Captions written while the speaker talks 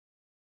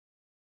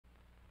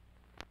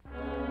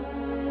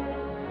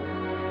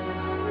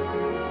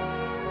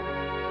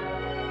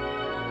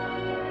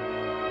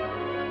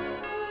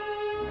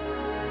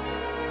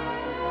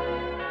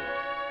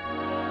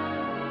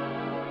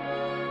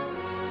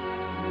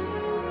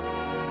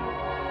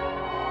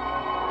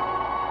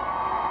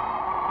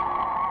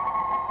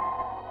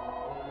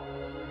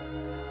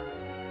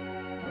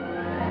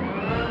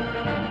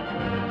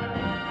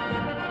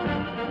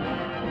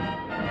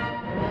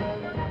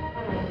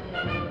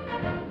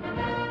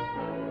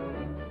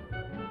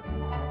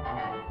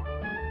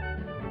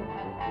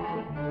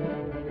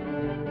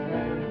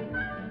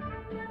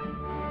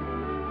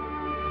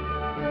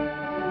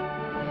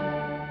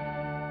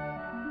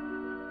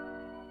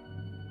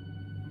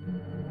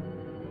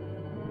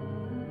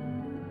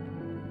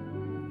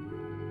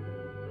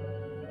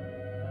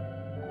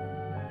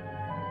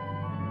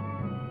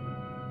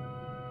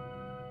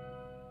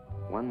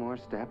one more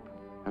step,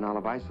 and I'll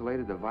have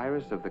isolated the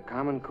virus of the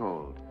common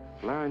cold,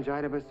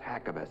 laryngitis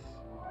hackibus.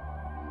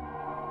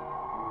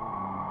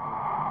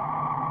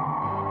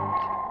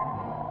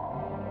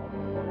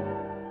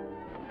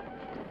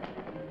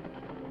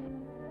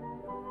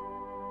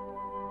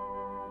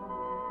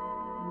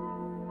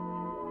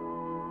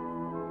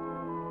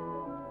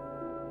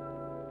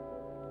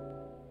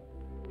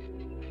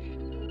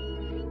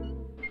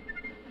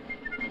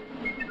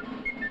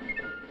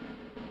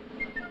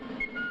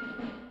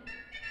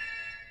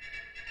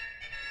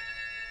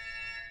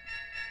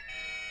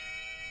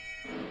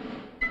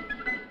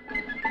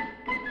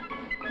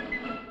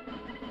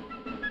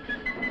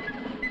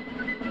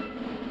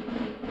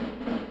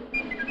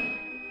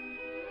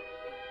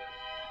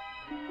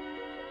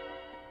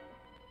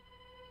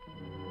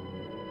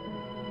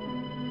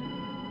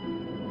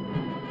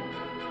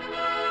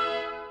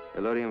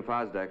 Elodium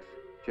Fosdex,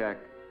 check.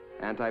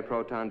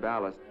 Anti-proton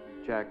ballast,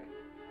 check.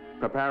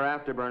 Prepare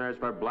afterburners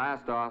for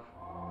blast off.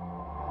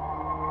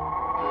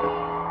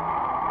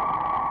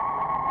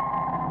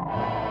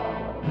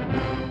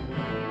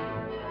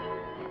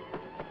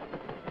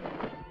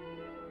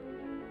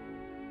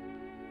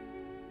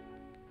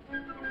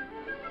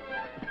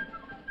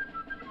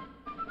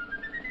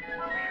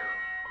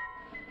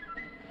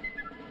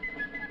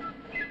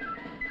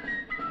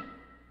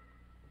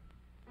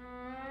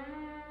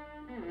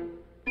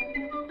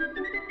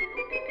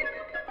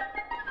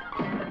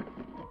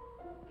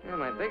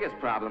 The biggest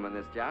problem in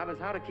this job is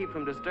how to keep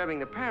from disturbing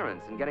the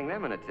parents and getting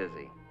them in a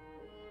tizzy.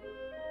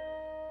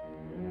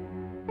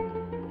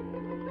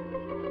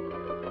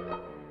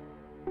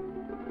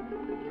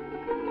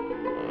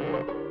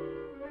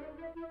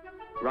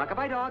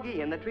 Rock-a-bye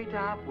doggy in the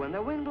treetop, when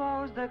the wind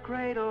blows, the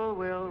cradle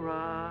will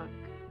rock.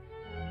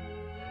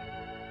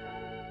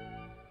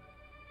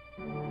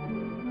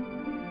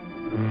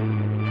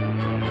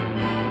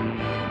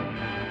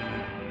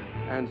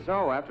 And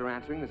so, after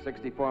answering the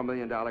 $64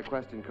 million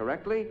question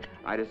correctly,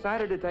 I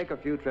decided to take a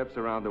few trips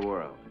around the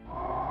world.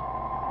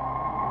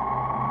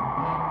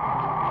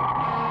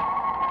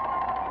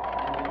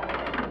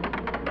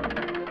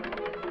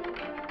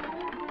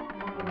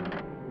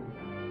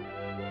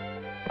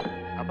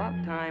 About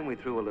time we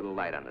threw a little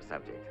light on the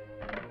subject.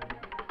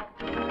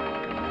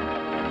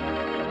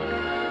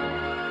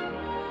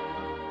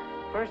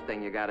 First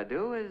thing you gotta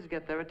do is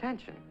get their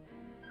attention.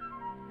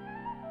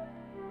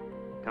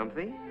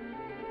 Comfy?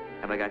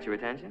 Have I got your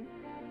attention?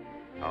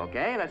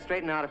 Okay, let's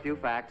straighten out a few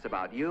facts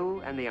about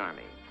you and the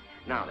Army.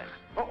 Now then.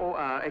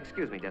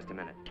 Excuse me just a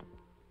minute.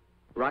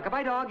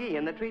 Rock-a-bye doggy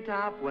in the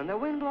treetop, when the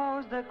wind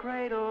blows, the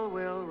cradle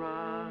will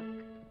rock.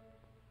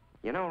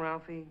 You know,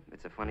 Ralphie,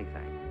 it's a funny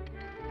thing,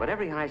 but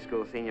every high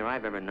school senior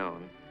I've ever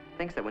known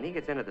thinks that when he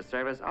gets into the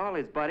service, all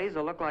his buddies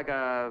will look like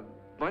a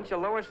bunch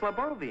of lower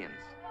Slobovians.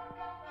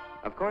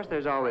 Of course,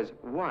 there's always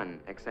one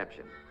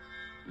exception.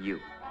 You.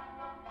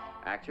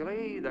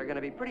 Actually, they're going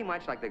to be pretty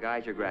much like the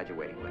guys you're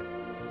graduating with.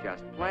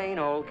 Just plain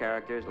old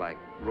characters like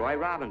Roy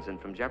Robinson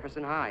from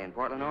Jefferson High in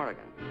Portland,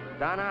 Oregon,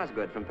 Don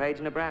Osgood from Page,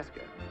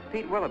 Nebraska,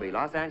 Pete Willoughby,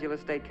 Los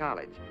Angeles State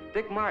College,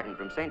 Dick Martin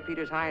from St.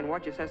 Peter's High in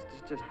Worcester,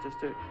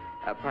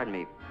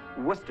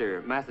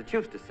 Worcester,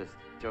 Massachusetts.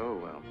 Oh,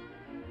 well.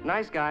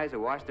 Nice guys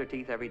who wash their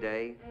teeth every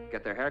day,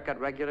 get their hair cut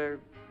regular,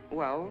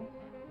 well,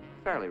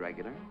 fairly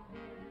regular.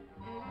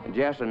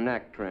 Just a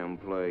neck trim,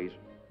 please.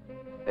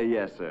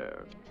 Yes,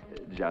 sir.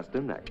 Just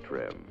a neck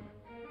trim.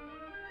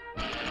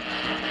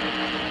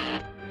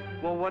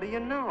 Well, what do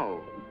you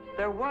know?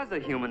 There was a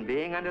human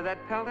being under that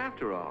pelt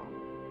after all.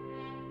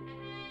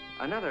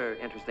 Another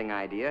interesting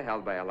idea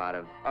held by a lot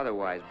of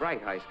otherwise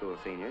bright high school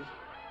seniors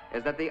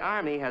is that the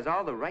Army has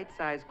all the right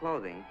size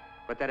clothing,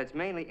 but that it's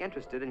mainly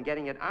interested in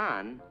getting it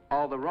on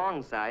all the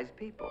wrong size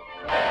people.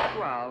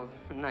 Well,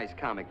 nice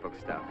comic book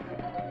stuff.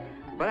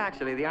 But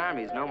actually, the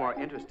Army's no more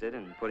interested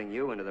in putting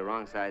you into the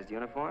wrong sized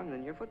uniform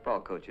than your football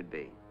coach would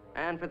be.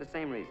 And for the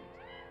same reasons.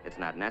 It's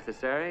not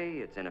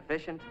necessary, it's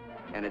inefficient,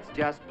 and it's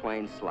just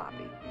plain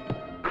sloppy.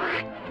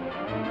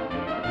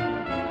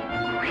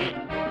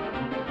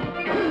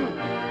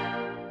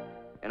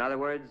 In other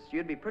words,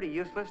 you'd be pretty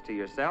useless to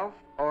yourself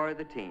or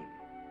the team.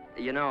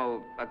 You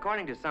know,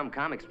 according to some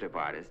comic strip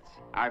artists,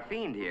 our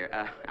friend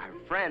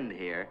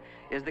here,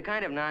 is the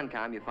kind of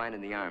non-com you find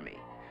in the Army.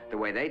 The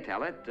way they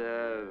tell it,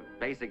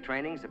 basic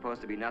training's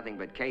supposed to be nothing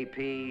but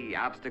KP,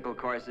 obstacle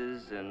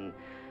courses, and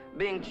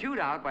being chewed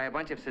out by a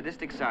bunch of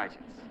sadistic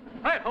sergeants.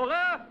 Hey, hold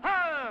up!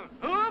 Arm!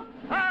 Hoop!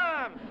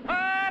 Arm!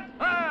 Arm!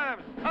 Arm!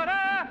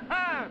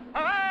 Arm!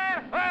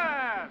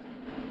 Arm!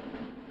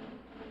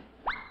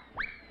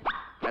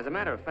 As a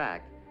matter of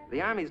fact,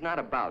 the Army's not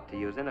about to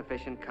use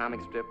inefficient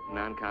comic strip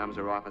non-coms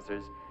or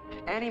officers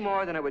any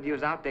more than it would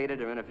use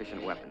outdated or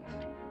inefficient weapons.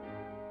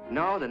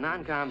 No, the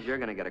non-coms you're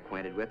going to get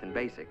acquainted with in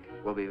basic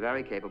will be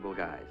very capable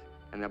guys,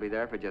 and they'll be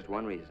there for just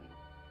one reason.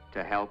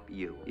 To help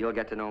you. You'll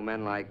get to know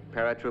men like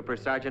Paratrooper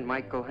Sergeant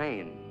Mike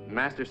Culhane,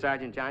 Master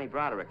Sergeant Johnny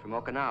Broderick from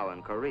Okinawa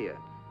in Korea,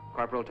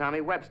 Corporal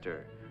Tommy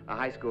Webster, a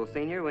high school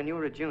senior when you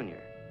were a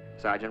junior,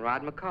 Sergeant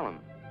Rod McCullum.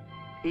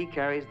 He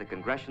carries the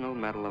Congressional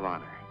Medal of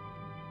Honor.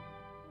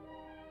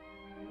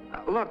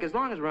 Look, as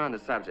long as we're on the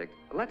subject,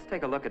 let's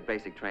take a look at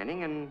basic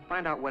training and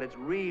find out what it's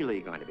really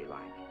going to be like.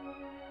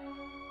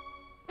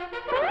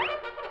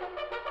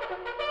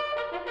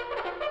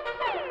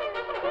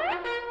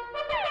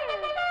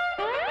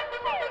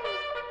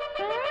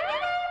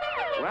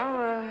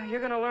 Well, you're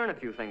going to learn a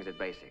few things at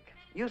basic.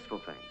 Useful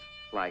things,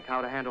 like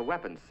how to handle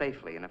weapons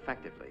safely and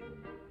effectively.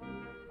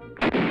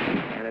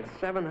 And at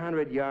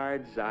 700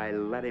 yards, I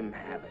let him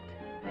have it.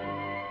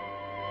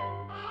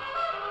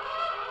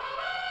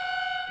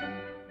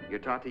 You're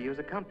taught to use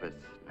a compass,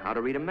 how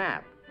to read a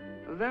map.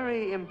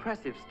 Very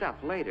impressive stuff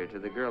later to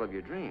the girl of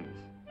your dreams.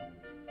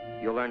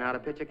 You'll learn how to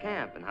pitch a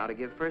camp and how to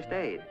give first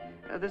aid.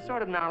 The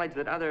sort of knowledge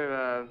that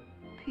other,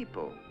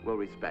 people will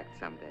respect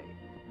someday.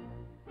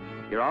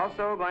 You're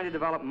also going to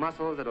develop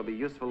muscles that'll be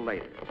useful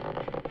later.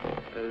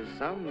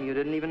 Some you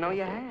didn't even know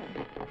you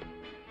had.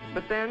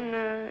 But then,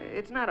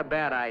 it's not a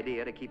bad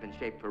idea to keep in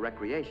shape for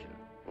recreation,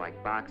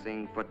 like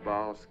boxing,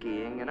 football,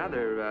 skiing, and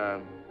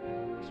other,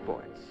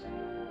 sports.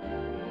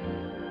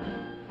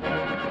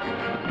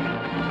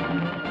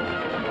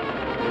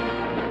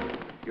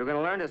 You're going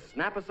to learn to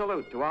snap a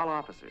salute to all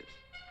officers.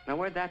 Now,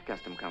 where'd that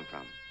custom come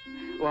from?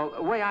 Well,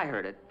 the way I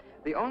heard it,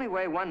 the only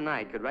way one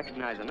knight could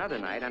recognize another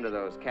knight under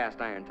those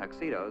cast-iron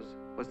tuxedos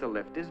was to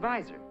lift his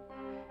visor.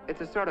 It's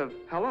a sort of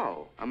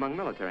hello among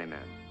military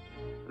men.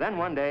 Then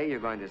one day, you're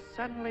going to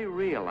suddenly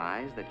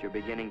realize that you're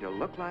beginning to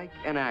look like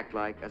and act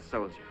like a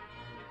soldier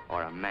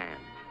or a man.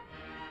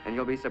 And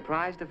you'll be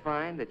surprised to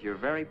find that you're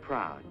very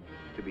proud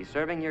to be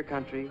serving your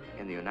country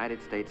in the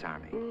United States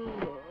Army.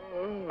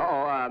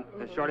 A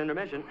short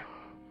intermission.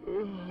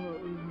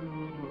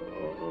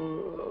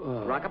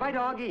 Rock-a-bye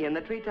doggy in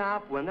the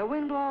treetop. When the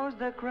wind blows,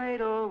 the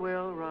cradle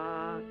will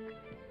rock.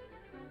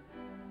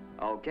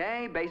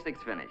 Okay,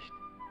 basics finished.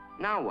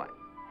 Now what?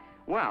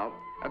 Well,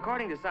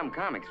 according to some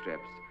comic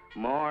strips,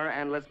 more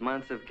endless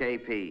months of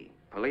KP,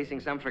 policing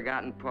some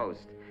forgotten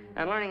post,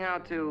 and learning how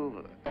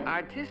to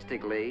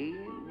artistically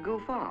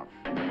goof off.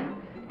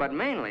 But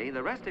mainly,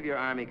 the rest of your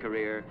Army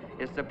career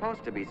is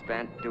supposed to be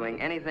spent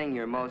doing anything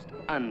you're most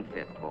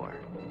unfit for.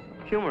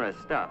 Humorous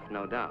stuff,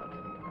 no doubt,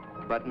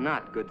 but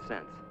not good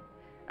sense.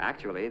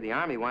 Actually, the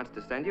Army wants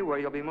to send you where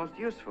you'll be most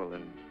useful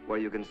and where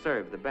you can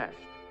serve the best.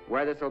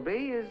 Where this will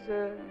be is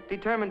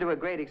determined to a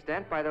great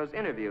extent by those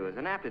interviews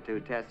and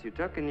aptitude tests you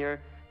took in your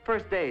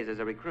first days as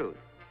a recruit.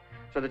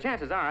 So the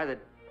chances are that...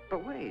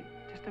 But wait,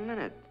 just a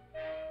minute.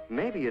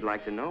 Maybe you'd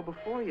like to know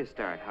before you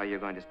start how you're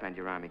going to spend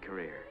your Army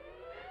career.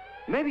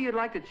 Maybe you'd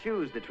like to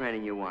choose the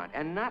training you want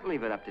and not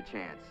leave it up to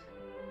chance.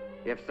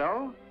 If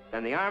so,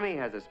 then the Army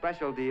has a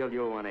special deal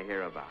you'll want to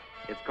hear about.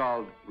 It's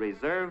called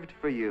Reserved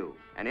for You.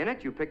 And in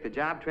it, you pick the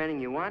job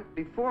training you want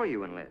before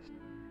you enlist.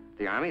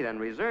 The Army then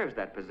reserves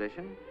that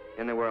position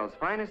in the world's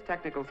finest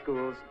technical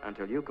schools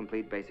until you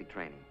complete basic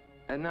training.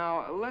 And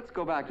now, let's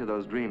go back to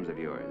those dreams of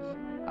yours.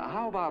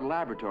 How about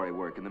laboratory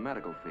work in the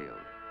medical field?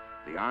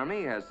 The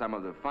Army has some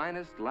of the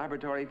finest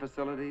laboratory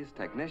facilities,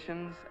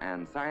 technicians,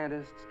 and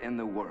scientists in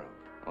the world.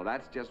 Well,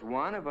 that's just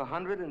one of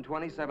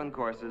 127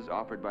 courses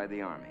offered by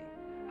the Army.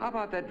 How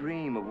about that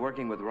dream of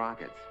working with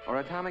rockets or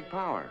atomic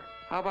power?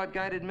 How about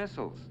guided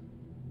missiles?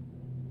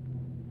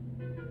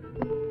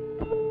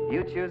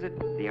 You choose it,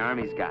 the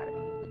Army's got it.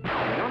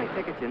 The only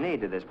ticket you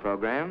need to this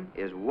program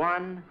is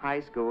one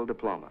high school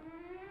diploma.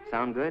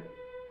 Sound good?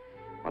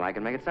 Well, I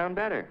can make it sound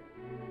better.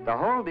 The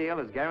whole deal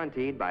is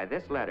guaranteed by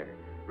this letter,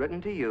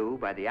 written to you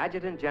by the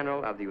Adjutant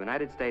General of the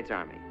United States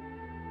Army.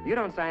 You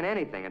don't sign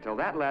anything until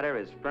that letter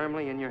is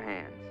firmly in your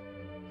hands.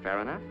 Fair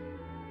enough?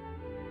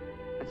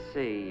 Let's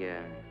see,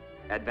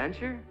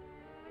 adventure?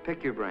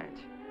 Pick your branch.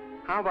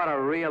 How about a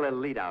real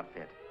elite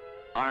outfit?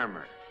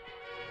 Armor.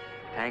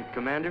 Tank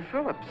Commander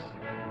Phillips.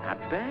 Not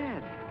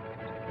bad.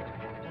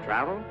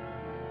 Travel?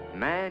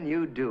 Man,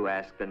 you do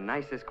ask the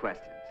nicest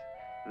questions.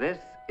 This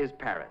is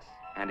Paris,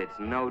 and it's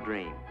no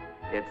dream.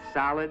 It's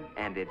solid,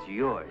 and it's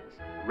yours.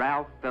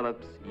 Ralph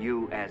Phillips,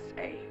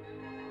 USA.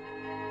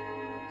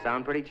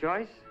 Sound pretty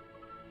choice?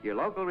 Your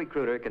local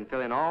recruiter can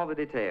fill in all the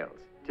details.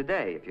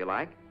 Today, if you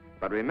like.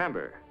 But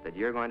remember that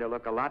you're going to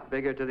look a lot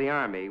bigger to the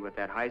Army with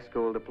that high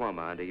school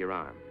diploma under your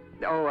arm.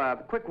 Oh,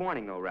 quick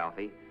warning, though,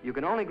 Ralphie. You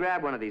can only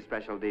grab one of these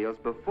special deals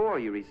before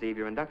you receive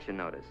your induction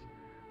notice.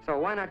 So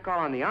why not call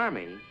on the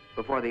Army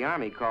before the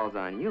Army calls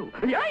on you?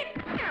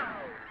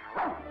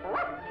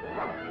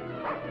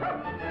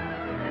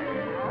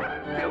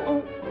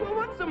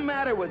 What's the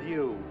matter with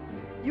you?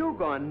 You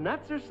gone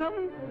nuts or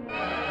something?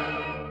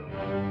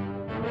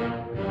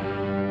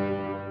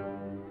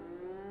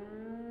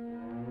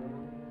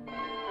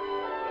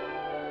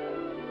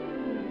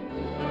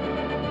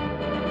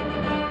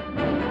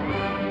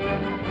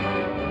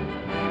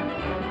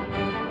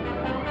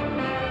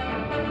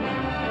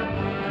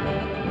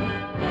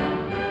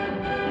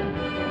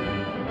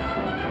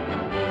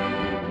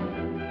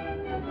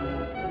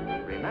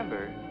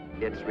 Remember,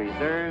 it's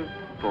reserved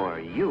for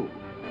you.